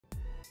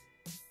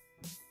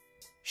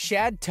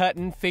Shad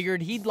Tuten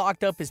figured he'd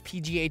locked up his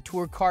PGA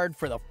Tour card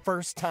for the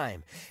first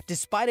time.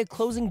 Despite a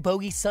closing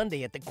bogey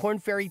Sunday at the Korn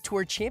Ferry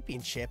Tour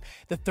Championship,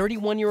 the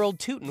 31-year-old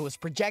Tuten was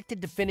projected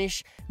to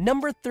finish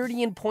number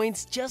 30 in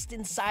points, just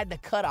inside the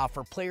cutoff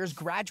for players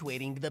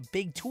graduating to the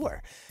big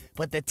tour.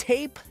 But the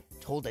tape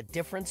told a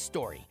different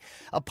story.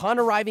 Upon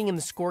arriving in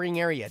the scoring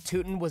area,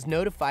 Tuten was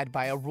notified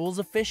by a rules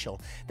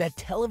official that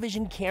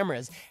television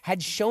cameras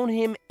had shown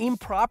him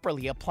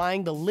improperly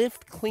applying the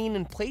lift, clean,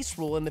 and place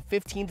rule in the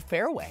 15th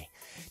fairway.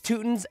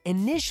 Tuten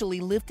initially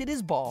lifted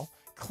his ball,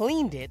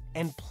 cleaned it,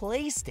 and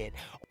placed it,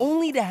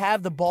 only to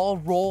have the ball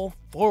roll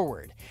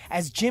forward.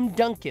 As Jim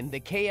Duncan, the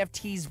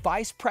KFT's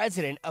vice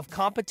president of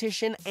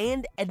competition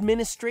and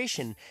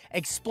administration,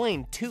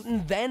 explained,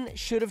 Tuten then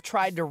should have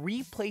tried to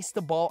replace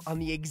the ball on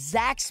the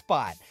exact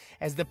spot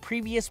as the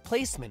previous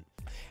placement.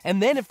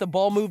 And then if the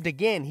ball moved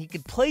again, he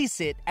could place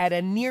it at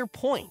a near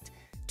point.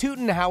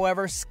 Tuten,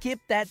 however,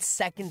 skipped that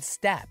second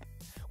step.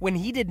 When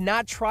he did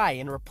not try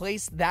and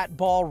replace that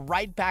ball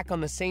right back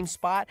on the same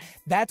spot,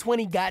 that's when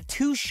he got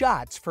 2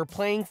 shots for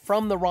playing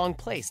from the wrong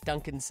place,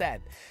 Duncan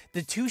said.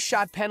 The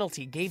 2-shot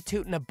penalty gave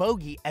Tuten a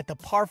bogey at the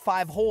par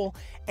 5 hole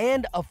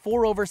and a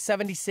 4 over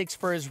 76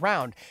 for his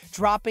round,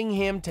 dropping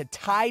him to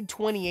tied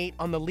 28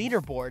 on the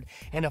leaderboard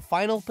and a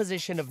final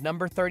position of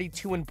number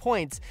 32 in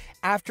points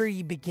after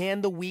he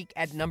began the week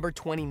at number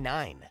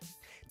 29.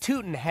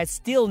 Tuten has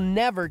still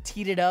never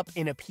teed it up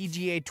in a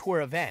PGA Tour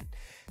event.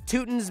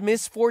 Tuten's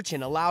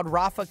misfortune allowed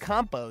Rafa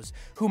Campos,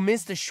 who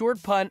missed a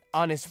short putt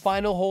on his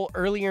final hole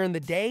earlier in the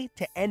day,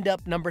 to end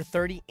up number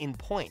 30 in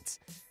points.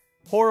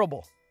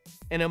 Horrible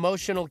and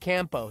emotional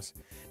Campos.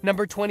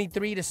 Number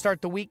 23 to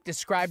start the week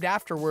described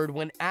afterward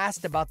when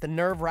asked about the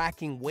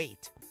nerve-wracking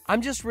wait.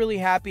 "I'm just really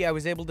happy I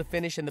was able to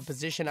finish in the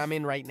position I'm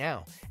in right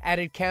now,"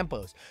 added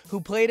Campos,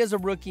 who played as a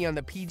rookie on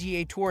the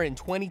PGA Tour in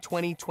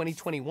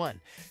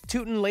 2020-2021.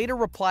 Tuten later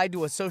replied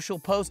to a social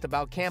post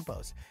about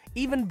Campos,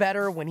 "Even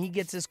better when he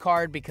gets his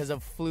card because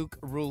of fluke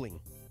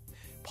ruling."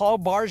 Paul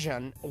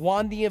Barjan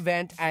won the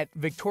event at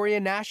Victoria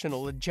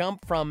National to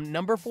jump from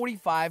number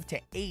 45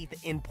 to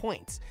 8th in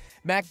points.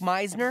 Mac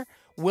Meisner,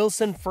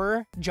 Wilson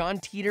Furr, John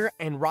Teeter,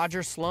 and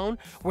Roger Sloan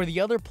were the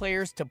other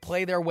players to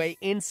play their way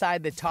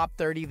inside the top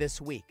 30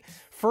 this week.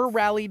 Furr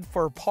rallied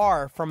for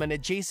par from an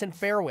adjacent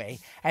fairway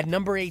at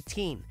number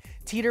 18.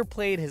 Teeter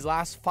played his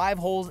last 5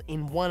 holes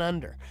in 1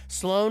 under.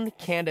 Sloan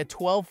canned a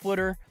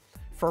 12-footer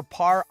for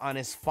par on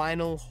his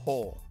final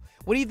hole.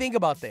 What do you think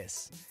about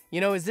this?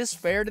 Is this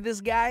fair to this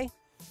guy?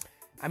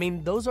 I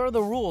mean, those are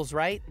the rules,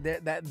 right?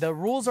 The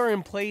rules are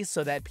in place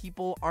so that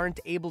people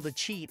aren't able to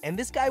cheat. And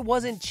this guy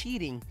wasn't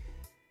cheating,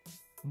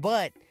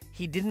 but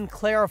he didn't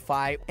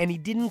clarify and he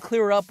didn't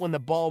clear up when the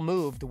ball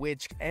moved,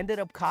 which ended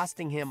up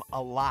costing him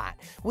a lot.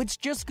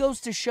 Which just goes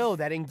to show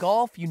that in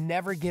golf, you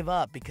never give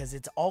up because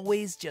it's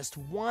always just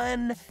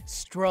one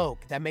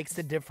stroke that makes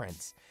the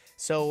difference.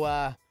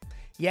 So,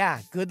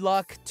 yeah, good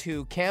luck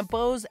to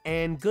Campos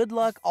and good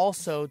luck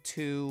also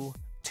to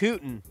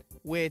Tuten,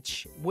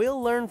 which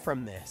we'll learn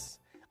from this.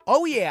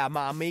 Oh yeah,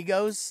 my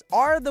amigos,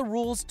 are the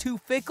rules too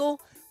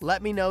fickle?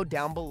 Let me know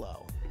down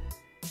below.